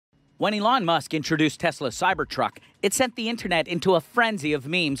When Elon Musk introduced Tesla Cybertruck, it sent the internet into a frenzy of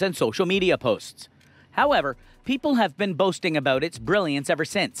memes and social media posts. However, people have been boasting about its brilliance ever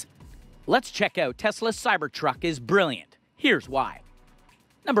since. Let's check out Tesla's Cybertruck is brilliant. Here's why.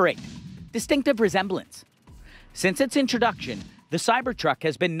 Number 8. Distinctive resemblance. Since its introduction, the Cybertruck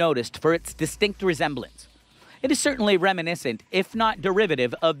has been noticed for its distinct resemblance. It is certainly reminiscent, if not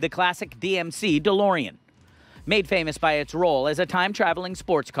derivative, of the classic DMC DeLorean, made famous by its role as a time-traveling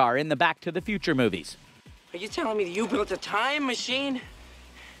sports car in the Back to the Future movies. Are you telling me that you built a time machine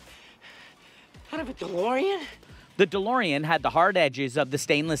out of a DeLorean? The DeLorean had the hard edges of the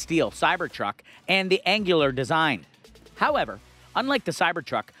stainless steel Cybertruck and the angular design. However, unlike the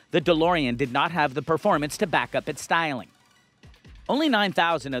Cybertruck, the DeLorean did not have the performance to back up its styling. Only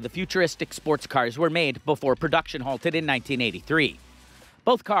 9,000 of the futuristic sports cars were made before production halted in 1983.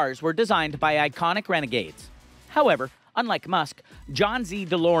 Both cars were designed by iconic renegades. However, unlike Musk, John Z.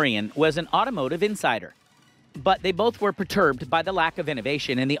 DeLorean was an automotive insider. But they both were perturbed by the lack of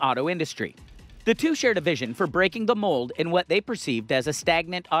innovation in the auto industry. The two shared a vision for breaking the mold in what they perceived as a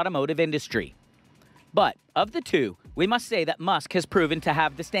stagnant automotive industry. But of the two, we must say that Musk has proven to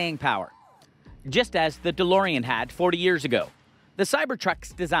have the staying power, just as the DeLorean had 40 years ago. The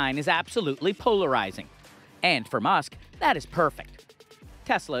Cybertruck's design is absolutely polarizing. And for Musk, that is perfect.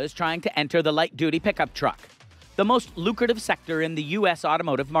 Tesla is trying to enter the light-duty pickup truck, the most lucrative sector in the U.S.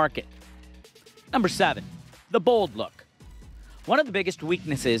 automotive market. Number 7. The bold look. One of the biggest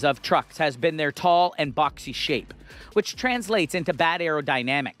weaknesses of trucks has been their tall and boxy shape, which translates into bad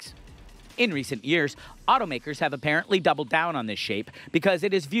aerodynamics. In recent years, automakers have apparently doubled down on this shape because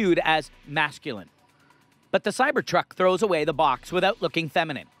it is viewed as masculine. But the Cybertruck throws away the box without looking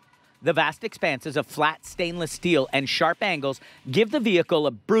feminine. The vast expanses of flat stainless steel and sharp angles give the vehicle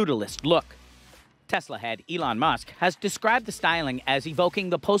a brutalist look. Tesla head Elon Musk has described the styling as evoking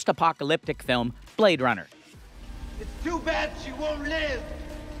the post-apocalyptic film Blade Runner. It's too bad she won't live.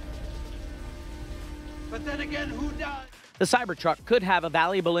 But then again, who does? The Cybertruck could have a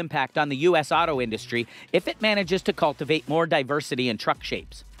valuable impact on the U.S. auto industry if it manages to cultivate more diversity in truck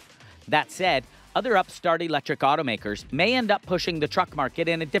shapes. That said, other upstart electric automakers may end up pushing the truck market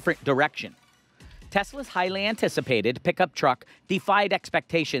in a different direction. Tesla's highly anticipated pickup truck defied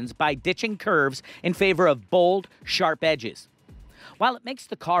expectations by ditching curves in favor of bold, sharp edges. While it makes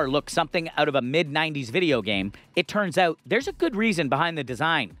the car look something out of a mid-90s video game, it turns out there's a good reason behind the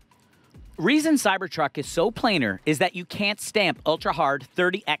design. Reason Cybertruck is so plainer is that you can't stamp ultra-hard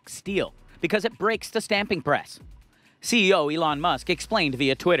 30X steel because it breaks the stamping press. CEO Elon Musk explained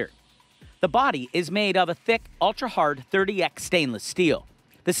via Twitter. The body is made of a thick, ultra-hard 30X stainless steel.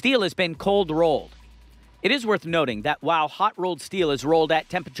 The steel has been cold-rolled. It is worth noting that while hot-rolled steel is rolled at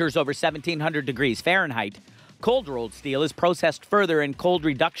temperatures over 1,700 degrees Fahrenheit, cold-rolled steel is processed further in cold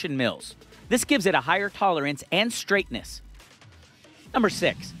reduction mills. This gives it a higher tolerance and straightness. Number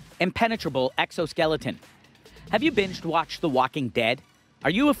 6. Impenetrable exoskeleton. Have you binge-watched The Walking Dead? Are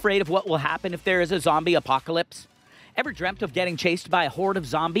you afraid of what will happen if there is a zombie apocalypse? Ever dreamt of getting chased by a horde of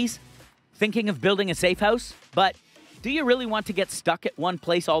zombies? Thinking of building a safe house? But do you really want to get stuck at one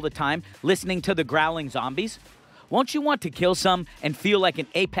place all the time, listening to the growling zombies? Won't you want to kill some and feel like an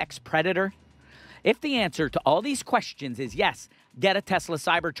apex predator? If the answer to all these questions is yes, get a Tesla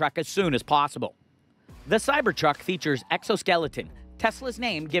Cybertruck as soon as possible. The Cybertruck features exoskeleton, Tesla's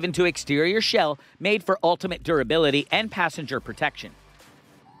name given to exterior shell made for ultimate durability and passenger protection.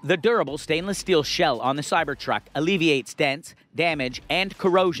 The durable stainless steel shell on the Cybertruck alleviates dents, damage, and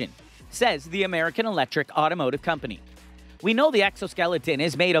corrosion, says the American Electric Automotive Company. We know the exoskeleton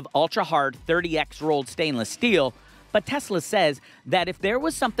is made of ultra-hard 30X rolled stainless steel, but Tesla says that if there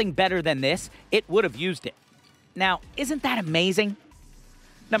was something better than this, it would have used it. Now, isn't that amazing?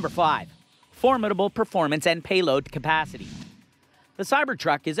 Number 5. Formidable performance and payload capacity. The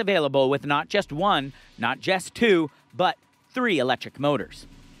Cybertruck is available with not just one, not just two, but 3 electric motors.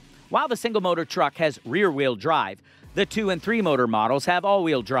 While the single-motor truck has rear-wheel drive, the 2 and 3 motor models have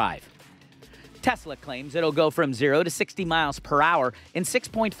all-wheel drive. Tesla claims it'll go from 0 to 60 miles per hour in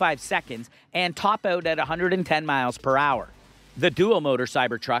 6.5 seconds and top out at 110 miles per hour. The dual-motor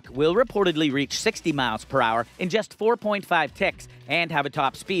Cybertruck will reportedly reach 60 miles per hour in just 4.5 ticks and have a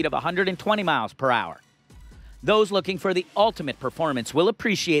top speed of 120 miles per hour. Those looking for the ultimate performance will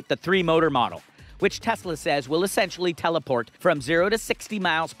appreciate the 3-motor model, which Tesla says will essentially teleport from 0 to 60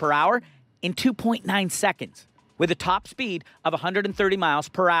 miles per hour in 2.9 seconds, with a top speed of 130 miles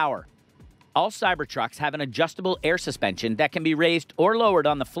per hour. All Cybertrucks have an adjustable air suspension that can be raised or lowered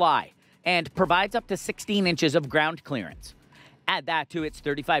on the fly and provides up to 16 inches of ground clearance. Add that to its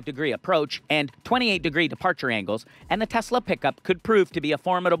 35-degree approach and 28-degree departure angles, and the Tesla pickup could prove to be a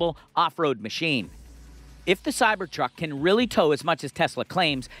formidable off-road machine. If the Cybertruck can really tow as much as Tesla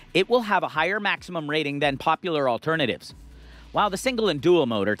claims, it will have a higher maximum rating than popular alternatives. While the single and dual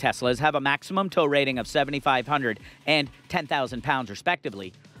motor Teslas have a maximum tow rating of 7,500 and 10,000 pounds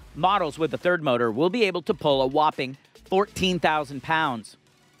respectively, models with the third motor will be able to pull a whopping 14,000 pounds.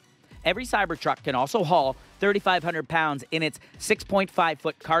 Every Cybertruck can also haul 3,500 pounds in its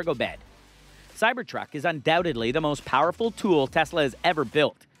 6.5-foot cargo bed. Cybertruck is undoubtedly the most powerful tool Tesla has ever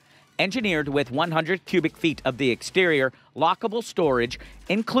built. Engineered with 100 cubic feet of the exterior lockable storage,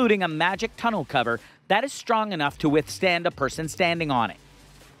 including a magic tunnel cover that is strong enough to withstand a person standing on it.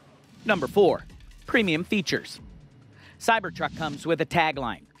 Number 4. Premium features. Cybertruck comes with a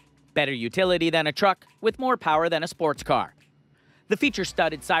tagline: better utility than a truck with more power than a sports car. The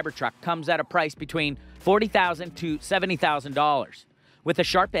feature-studded Cybertruck comes at a price between $40,000 to $70,000, with a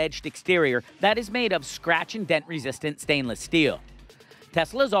sharp-edged exterior that is made of scratch and dent-resistant stainless steel.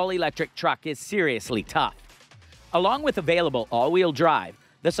 Tesla's all-electric truck is seriously tough. Along with available all-wheel drive,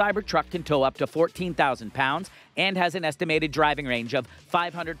 the Cybertruck can tow up to 14,000 pounds and has an estimated driving range of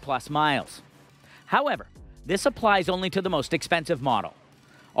 500-plus miles. However, this applies only to the most expensive model.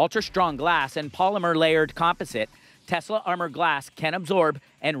 Ultra-strong glass and polymer-layered composite, Tesla Armor Glass can absorb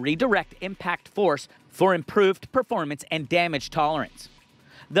and redirect impact force for improved performance and damage tolerance.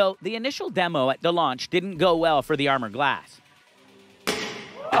 Though the initial demo at the launch didn't go well for the Armor Glass.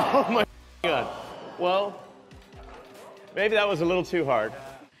 Oh my God. Well, maybe that was a little too hard.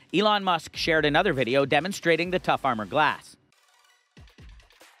 Elon Musk shared another video demonstrating the tough Armor Glass.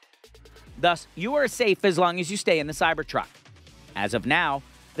 Thus, you are safe as long as you stay in the Cybertruck. As of now,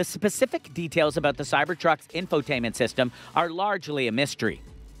 the specific details about the Cybertruck's infotainment system are largely a mystery.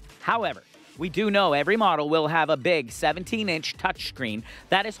 However, we do know every model will have a big 17-inch touchscreen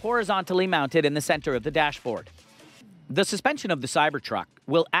that is horizontally mounted in the center of the dashboard. The suspension of the Cybertruck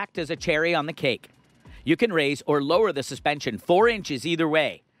will act as a cherry on the cake. You can raise or lower the suspension 4 inches either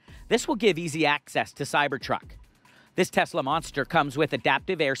way. This will give easy access to Cybertruck. This Tesla monster comes with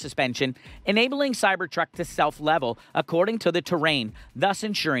adaptive air suspension, enabling Cybertruck to self-level according to the terrain, thus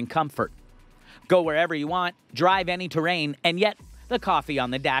ensuring comfort. Go wherever you want, drive any terrain, and yet the coffee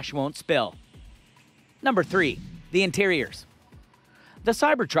on the dash won't spill. Number 3. The interiors. The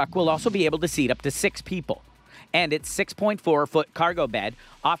Cybertruck will also be able to seat up to 6 people, and its 6.4-foot cargo bed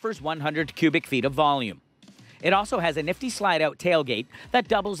offers 100 cubic feet of volume. It also has a nifty slide-out tailgate that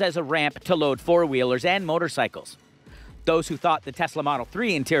doubles as a ramp to load four-wheelers and motorcycles. Those who thought the Tesla Model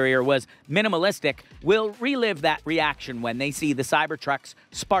 3 interior was minimalistic will relive that reaction when they see the Cybertruck's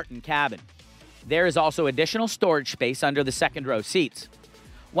Spartan cabin. There is also additional storage space under the second-row seats.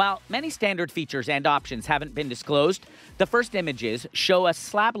 While many standard features and options haven't been disclosed, the first images show a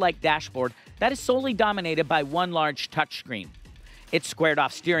slab-like dashboard that is solely dominated by one large touchscreen. Its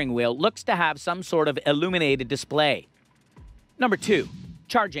squared-off steering wheel looks to have some sort of illuminated display. Number 2.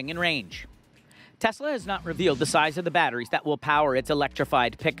 Charging and range. Tesla has not revealed the size of the batteries that will power its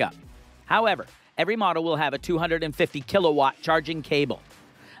electrified pickup. However, every model will have a 250-kilowatt charging cable.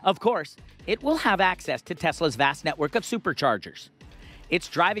 Of course, it will have access to Tesla's vast network of superchargers. Its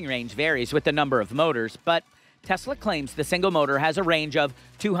driving range varies with the number of motors, but Tesla claims the single motor has a range of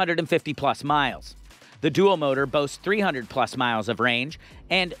 250-plus miles. The dual motor boasts 300-plus miles of range,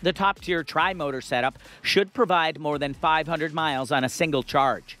 and the top-tier tri-motor setup should provide more than 500 miles on a single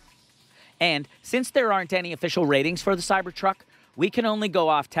charge. And since there aren't any official ratings for the Cybertruck, we can only go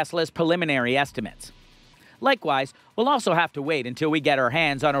off Tesla's preliminary estimates. Likewise, we'll also have to wait until we get our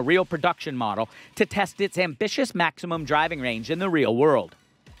hands on a real production model to test its ambitious maximum driving range in the real world.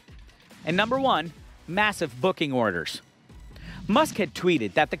 And number 1, massive booking orders. Musk had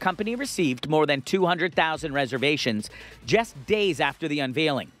tweeted that the company received more than 200,000 reservations just days after the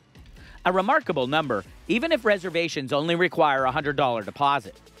unveiling. A remarkable number, even if reservations only require a $100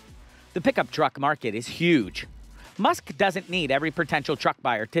 deposit. The pickup truck market is huge. Musk doesn't need every potential truck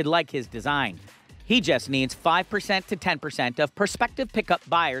buyer to like his design. He just needs 5% to 10% of prospective pickup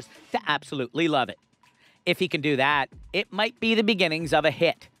buyers to absolutely love it. If he can do that, it might be the beginnings of a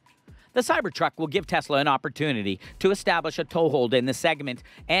hit. The Cybertruck will give Tesla an opportunity to establish a toehold in the segment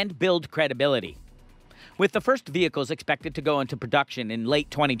and build credibility. With the first vehicles expected to go into production in late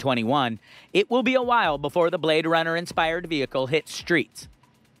 2021, it will be a while before the Blade Runner-inspired vehicle hits streets.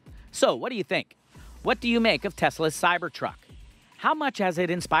 So, what do you think? What do you make of Tesla's Cybertruck? How much has it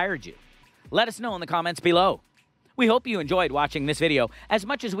inspired you? Let us know in the comments below. We hope you enjoyed watching this video as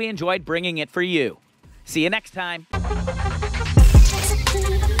much as we enjoyed bringing it for you. See you next time.